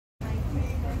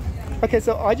Okay,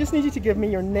 so I just need you to give me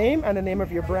your name and the name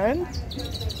of your brand.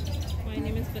 My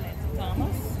name is Vanessa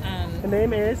Thomas, and The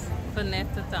name is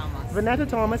Vanessa Thomas. Vanessa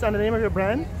Thomas, and the name of your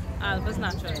brand? Alva's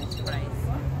Natural Enterprise.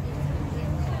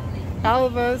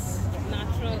 Alva's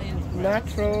Natural Enterprise.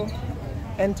 Natural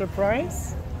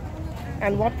Enterprise.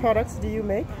 And what products do you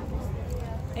make?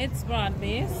 It's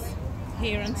broad-based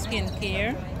hair and skin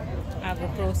care,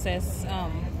 agro-processed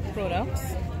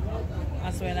products,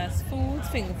 as well as foods,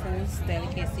 finger foods,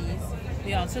 delicacies.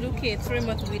 We also do catering,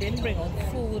 but we didn't bring out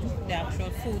food, the actual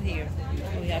food here.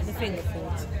 So we have the finger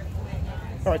foods.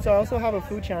 Alright, so I also have a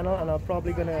food channel and I'm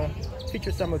probably going to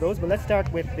feature some of those, but let's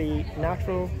start with the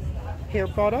natural hair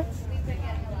products.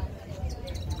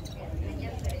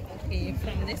 Okay,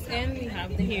 from this end we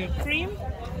have the hair cream,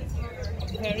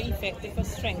 very effective for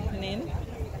strengthening,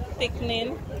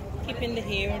 thickening, keeping the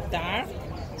hair dark,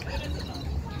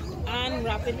 and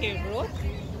rapid hair growth.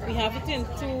 We have it in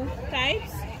two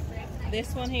types.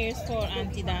 This one here is for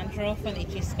anti-dandruff and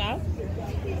itchy scalp.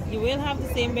 You will have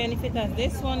the same benefit as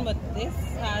this one, but this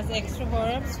has extra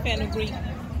herbs, fenugreek,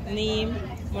 neem,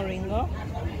 moringa,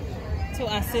 to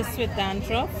assist with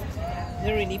dandruff,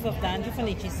 the relief of dandruff and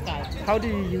itchy scalp. How do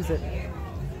you use it?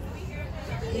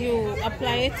 You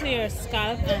apply it to your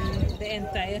scalp and the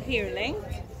entire hair length,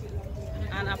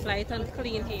 and apply it on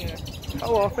clean hair.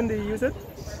 How often do you use it?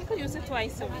 You could use it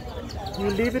twice a week. Do you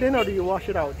leave it in or do you wash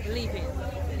it out? Leave it.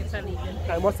 It's a leave-in.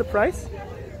 And what's the price?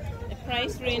 The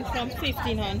price range from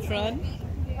 $1,500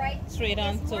 straight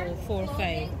on to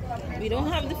 $4,500. We don't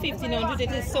have the $1,500,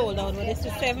 it is sold out, but this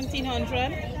is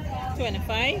 $1,700,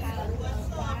 $25,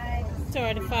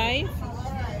 $35,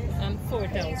 and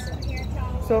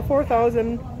 $4,000. So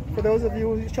 $4,000, for those of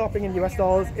you shopping in US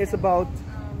dollars, is about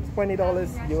 $20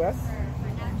 US.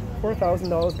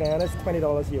 $4,000 Guyana is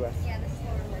 $20 US.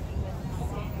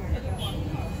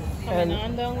 Coming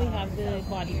on down, we have the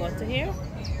body butter here.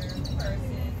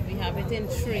 We have it in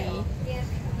three.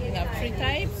 We have three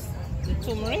types: the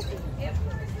turmeric,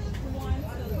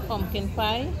 pumpkin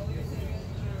pie,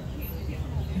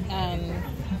 and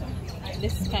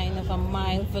this kind of a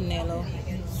mild vanilla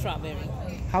strawberry.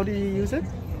 How do you use it?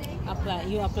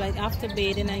 You apply it after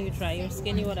bathing and you dry your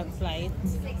skin. You would apply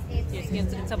it to your skin.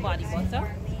 So it's a body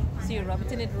butter. So you rub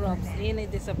it and it rubs in,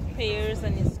 it disappears,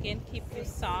 and your skin keeps you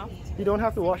soft. You don't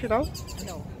have to wash it out?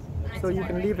 No. So you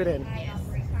can leave it in? Yes.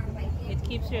 It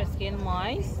keeps your skin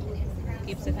moist,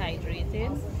 keeps it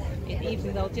hydrated, it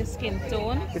evens out your skin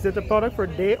tone. Is it a product for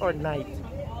day or night?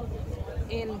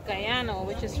 In Guyana,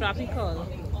 which is tropical,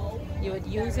 you would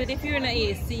use it if you're in an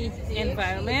AC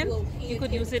environment. You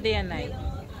could use it day and night,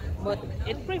 but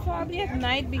it preferably at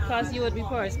night because you would be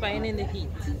perspiring in the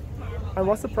heat. And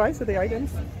what's the price of the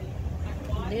items?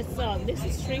 This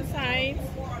is $3,500.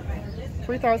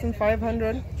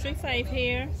 3,500. $3,500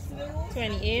 here,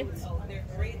 $28,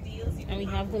 and we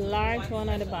have the large one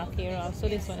at the back here also.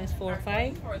 This one is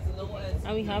 $4,500,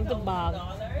 and we have the bag,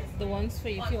 the ones for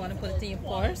you if you want to put it in your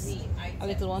purse, a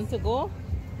little one to go,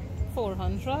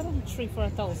 $400, and three for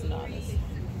 $1,000.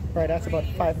 Right, that's about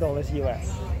 $5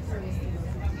 US.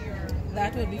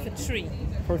 That would be for three.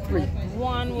 For three.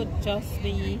 One would just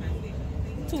be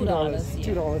 $2.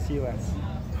 $2 US.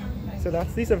 So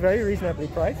these are very reasonably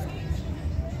priced.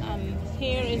 And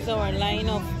here is our line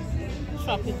of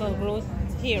tropical growth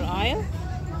hair oil.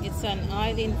 It's an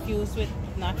oil infused with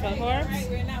natural herbs.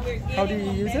 How do you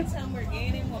use it?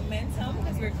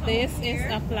 This is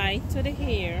applied to the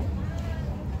hair.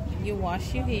 You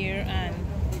wash your hair, and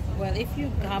well, if you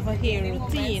have a hair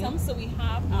routine,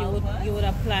 you would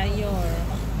apply your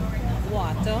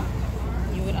water,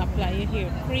 you would apply your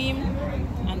hair cream,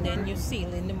 and then you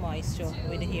seal in the moisture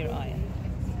with the hair oil.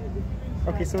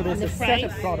 Okay, so there's a set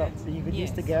of products that you could use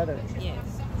together. Yes.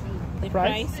 The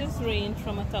prices range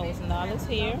from $1,000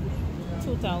 here,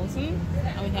 $2,000,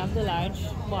 and we have the large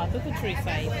bottle for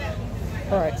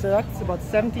 $3,500. Alright, so that's about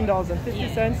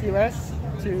 $17.50 US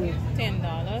to $10,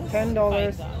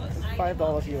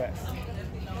 $5 US.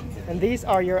 And these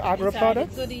are your agro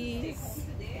products? Goodies.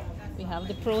 We have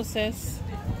the processed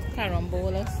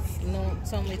carambola,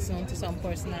 it's known to some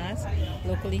person as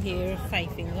locally here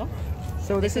 5-finger.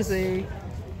 So this is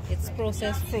it's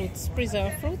processed fruits,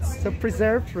 preserved fruits. So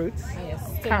preserved fruits. Yes.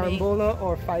 Carambola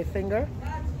or 5-finger.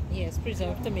 Yes,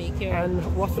 preserved to make your. And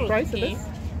what's the price of this?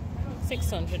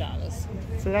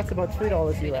 $600. So that's about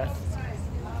 $3 US.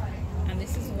 And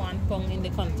this is 1 pound in the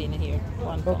container here.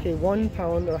 1 pound. Okay, 1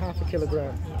 pound or half a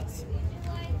kilogram. Yes.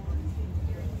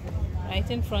 Right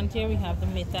in front here we have the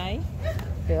mitai.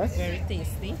 Yes. Very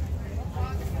tasty.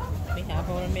 We have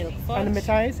our milk fudge. And the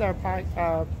mitais are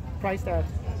priced at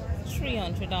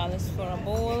 $300 for a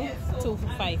bowl, 2 for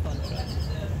 $500.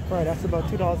 Alright, that's about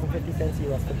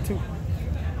 $2.50 US for two.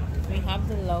 We have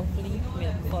the lovely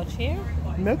milk fudge here.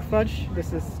 Milk fudge,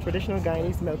 this is traditional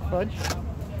Guyanese milk fudge.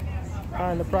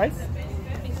 And the price?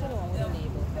 Please put on with the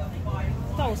label.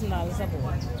 $1,000 a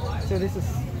bowl. So this is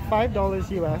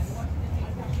 $5 US.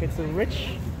 It's a rich,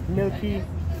 milky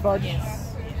fudge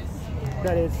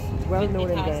that is well known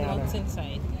in Guyana. It has nuts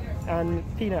inside. And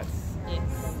peanuts.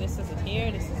 Yes, this is it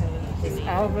here. This is it. It's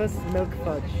Alva's milk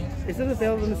fudge. Is it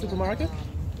available in the supermarket?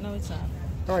 No, it's not.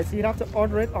 Alright, so you'd have to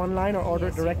order it online or order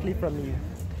it directly from you.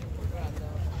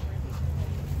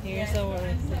 Here's our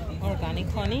organic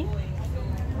honey.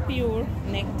 Pure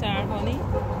nectar honey.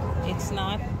 It's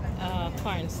not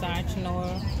cornstarch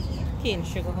nor cane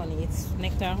sugar honey. It's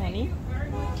nectar honey.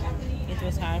 It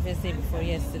was harvested before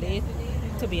yesterday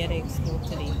to be at the expo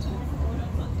today.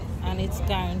 And it's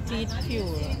guaranteed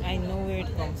pure. I know where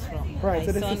it comes from. Right, My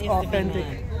so this son is the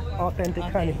authentic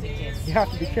honey. Yes. You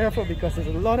have to be careful because there's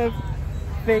a lot of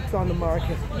fakes on the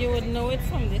market. You would know it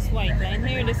from this white line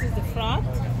here. This is the froth.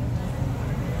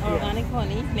 Organic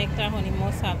honey, nectar honey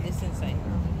must have this inside.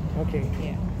 Okay.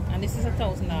 Yeah. And this is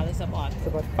 $1,000 a bottle. It's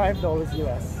about $5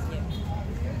 US. Yeah.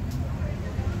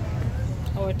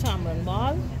 Our tamarind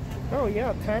ball. Oh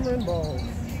yeah, tamarind balls.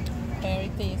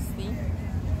 Very tasty.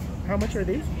 How much are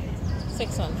these?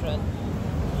 600.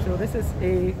 So this is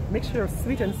a mixture of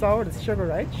sweet and sour. It's sugar,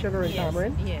 right? Sugar and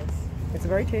tamarind. Yes. It's a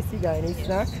very tasty Guyanese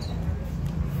snack.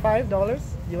 $5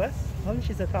 US. How much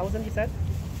is 1,000? You said?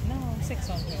 No,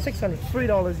 600. 600.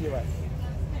 $3 US.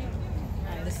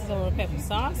 And this is our pepper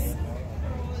sauce.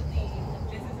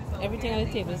 Everything on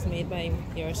the table is made by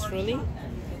yours truly.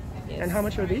 Yes. And how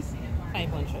much are these?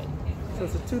 500. So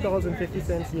it's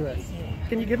 $2.50 US. Yeah.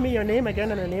 Can you give me your name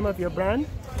again and the name of your brand?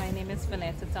 My name is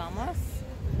Vanessa Thomas,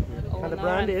 And the owner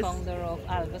brand and is? founder of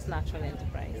Alva's Natural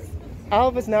Enterprise.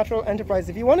 Alva's Natural Enterprise.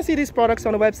 If you want to see these products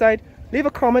on the website, leave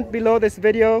a comment below this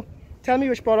video. Tell me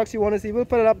which products you want to see. We'll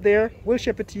put it up there. We'll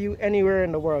ship it to you anywhere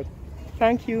in the world.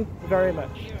 Thank you very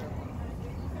much.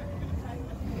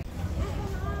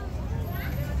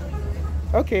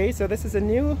 Okay, so this is a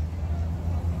new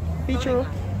feature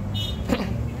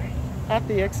at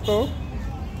the expo.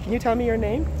 Can you tell me your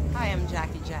name? Hi, I'm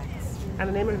Jackie Jacks. And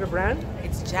the name of your brand?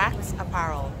 It's Jack's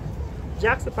Apparel.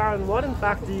 Jack's Apparel. And what in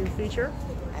fact do you feature?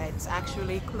 It's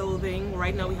actually clothing.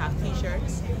 Right now we have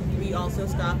t-shirts. We also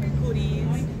stock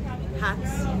hoodies,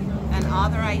 hats, and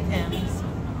other items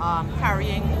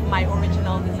carrying my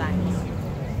original designs.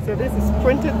 So this is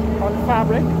printed on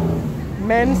fabric,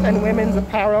 men's and women's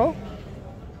apparel,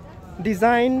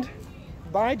 designed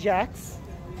by Jack's,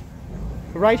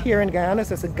 right here in Guyana.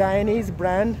 So it's a Guyanese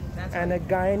brand and a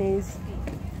Guyanese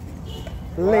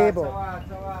label.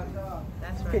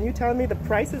 That's right. Can you tell me the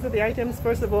prices of the items?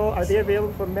 First of all, are they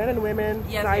available for men and women,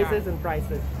 Yes, they sizes are. and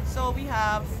prices? So we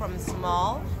have from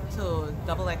small to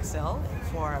XXL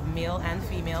for male and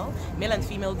female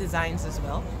designs as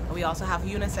well. And we also have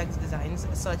unisex designs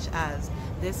such as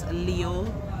this Leo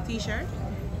t-shirt.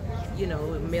 You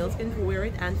know, males can wear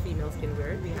it and females can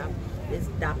wear it. We have this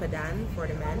Dapper Dan for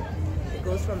the men. It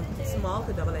goes from small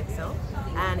to XXL,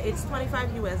 and it's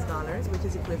 $25 US, which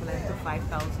is equivalent to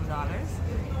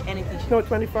 $5,000. Any t-shirt. No,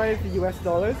 $25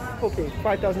 US. Okay,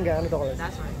 5,000 Guyana dollars.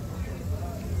 That's right.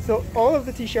 So all of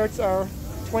the t-shirts are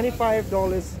 $25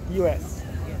 US. Yes.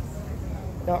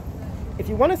 Now, if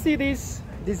you want to see these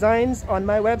designs on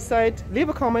my website, leave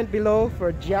a comment below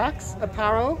for Jack's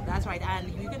Apparel. That's right,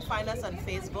 and you can find us on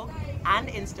Facebook and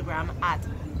Instagram at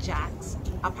Jack's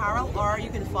Apparel, or you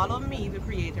can follow me, the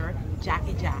creator,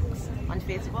 Jackie Jacks, on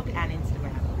Facebook and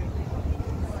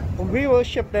Instagram. We will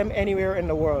ship them anywhere in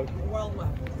the world. Worldwide.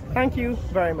 Thank you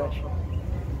very much.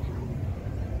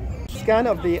 Scan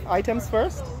of the items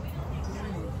first.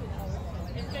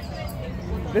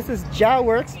 This is Ja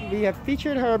Works. We have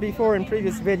featured her before in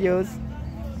previous videos.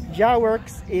 Ja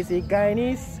Works is a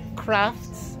Guyanese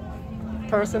crafts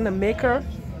person, a maker.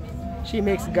 She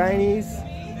makes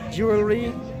Guyanese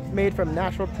jewelry made from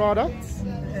natural products.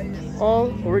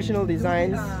 All original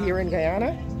designs here in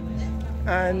Guyana.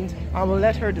 And I will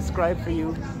let her describe for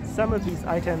you some of these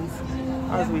items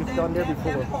as we've done there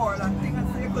before.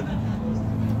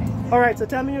 Alright, so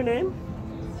tell me your name.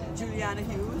 Juliana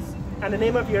Hughes. And the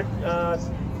name of your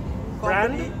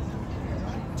brand?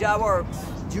 Ja Works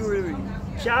Jewelry.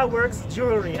 Ja Works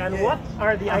Jewelry. And what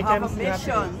are the items you have to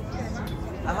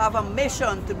do? I have a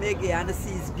mission to make Guyana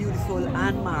Seas beautiful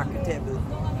and marketable.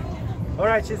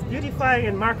 Alright, she's beautifying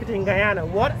and marketing Guyana.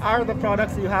 What are the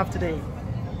products you have today?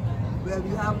 Well,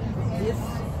 we have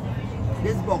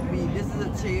this buckbead. This is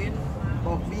a chain,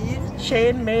 buckbead.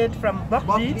 Chain made from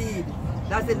buckbead. Buckbead.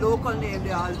 That's the local name.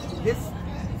 This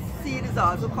seed is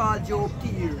also called Job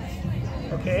tears.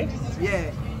 Okay.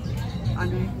 Yeah.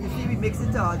 And you see we mix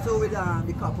it also with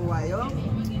the copper wire.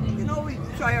 You know, we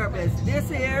try our best. This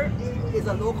here is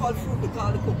a local fruit we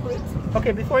call the coconut.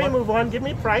 Okay, before you move on, give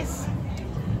me price.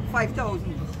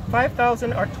 5,000.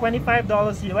 5,000 or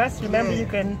 $25 US. Remember, Yeah. you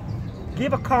can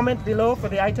give a comment below for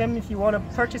the item if you want to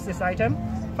purchase this item.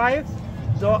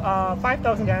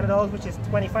 5,000 Guyana dollars, which is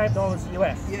 $25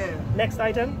 US. Yeah. Next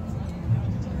item.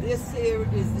 This here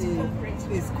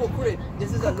is coconut.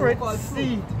 This is a Coconut local fruit.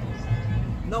 seed.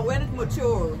 Now when it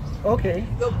matures, Okay.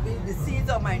 look, the seeds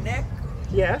on my neck,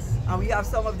 Yes. and we have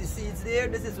some of the seeds there.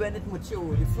 This is when it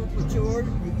matured. The fruit matured,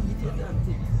 you eat it and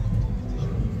take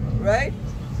it. Right?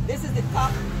 This is the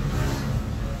top.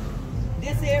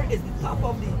 This here is the top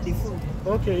of the fruit.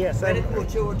 Okay. Yes. When it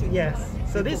matured. Yes.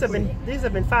 So these have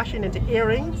been fashioned into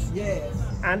earrings Yes.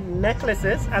 and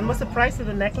necklaces. And what's the price of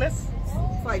the necklace?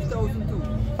 5,000 too.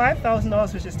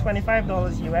 $5,000, which is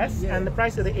 $25 US. Yeah. And the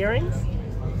price of the earrings?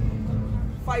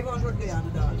 500 Guyana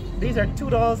dollars. These are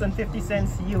 $2.50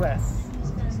 US.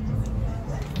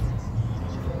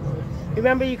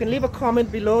 Remember, you can leave a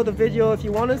comment below the video if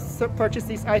you want to purchase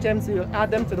these items. We'll add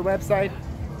them to the website.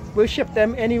 We'll ship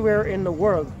them anywhere in the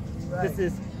world. Right. This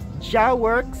is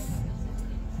Jaworks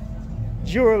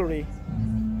Jewelry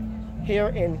here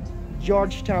in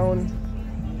Georgetown,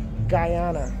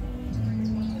 Guyana.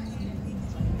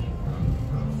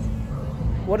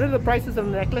 What are the prices of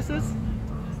the necklaces?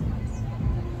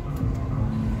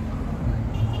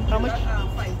 How much?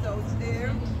 5,000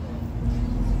 there.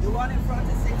 The one in front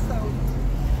is 6,000.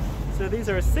 So these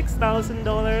are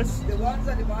 $6,000. The ones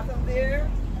at the bottom there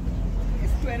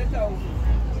is 20,000.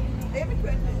 Maybe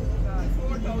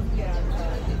 4,000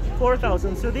 Guyana.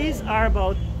 4,000. So these are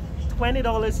about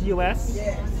 $20 US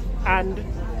Yes. and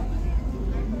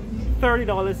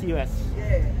 $30 US.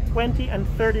 Yeah. $20 and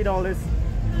 $30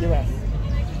 US.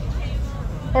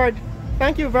 All right.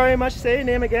 Thank you very much. Say your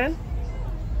name again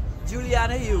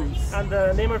Juliana Hughes. and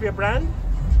the name of your brand.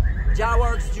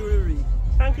 Jaworks Jewelry.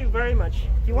 Thank you very much.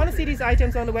 If you want to see these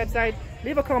items on the website,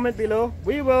 leave a comment below.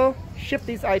 We will ship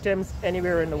these items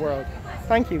anywhere in the world.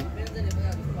 Thank you.